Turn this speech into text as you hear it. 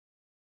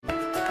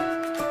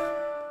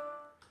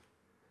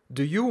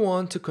Do you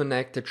want to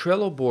connect the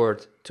Trello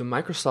board to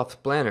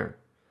Microsoft Planner?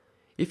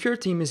 If your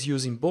team is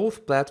using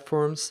both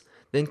platforms,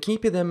 then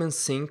keeping them in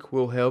sync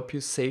will help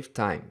you save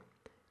time.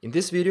 In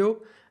this video,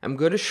 I'm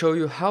going to show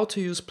you how to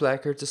use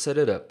Placker to set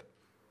it up.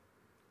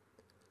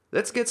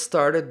 Let's get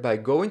started by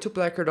going to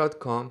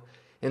placker.com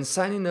and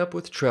signing up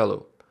with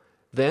Trello.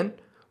 Then,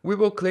 we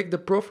will click the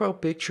profile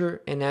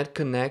picture and add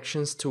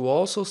connections to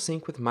also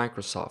sync with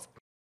Microsoft.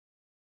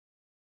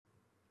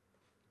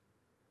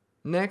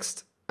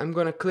 Next, I'm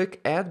going to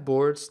click Add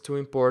Boards to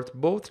import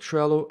both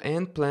Trello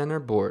and Planner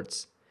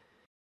boards.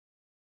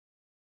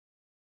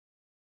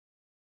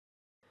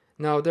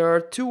 Now, there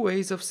are two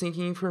ways of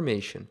syncing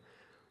information.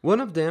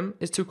 One of them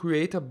is to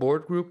create a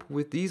board group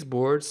with these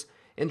boards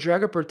and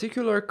drag a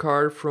particular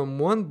card from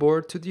one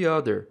board to the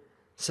other,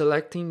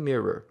 selecting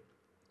Mirror.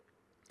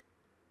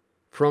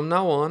 From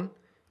now on,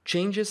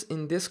 changes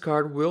in this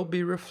card will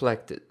be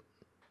reflected.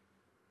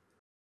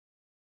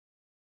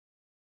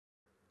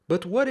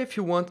 But what if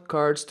you want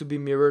cards to be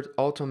mirrored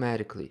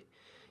automatically?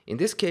 In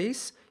this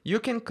case, you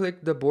can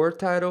click the board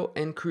title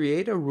and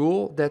create a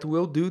rule that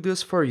will do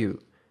this for you.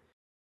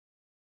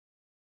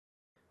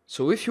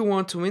 So if you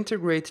want to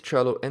integrate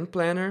Trello and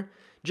Planner,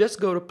 just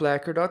go to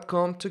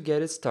placker.com to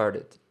get it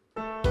started.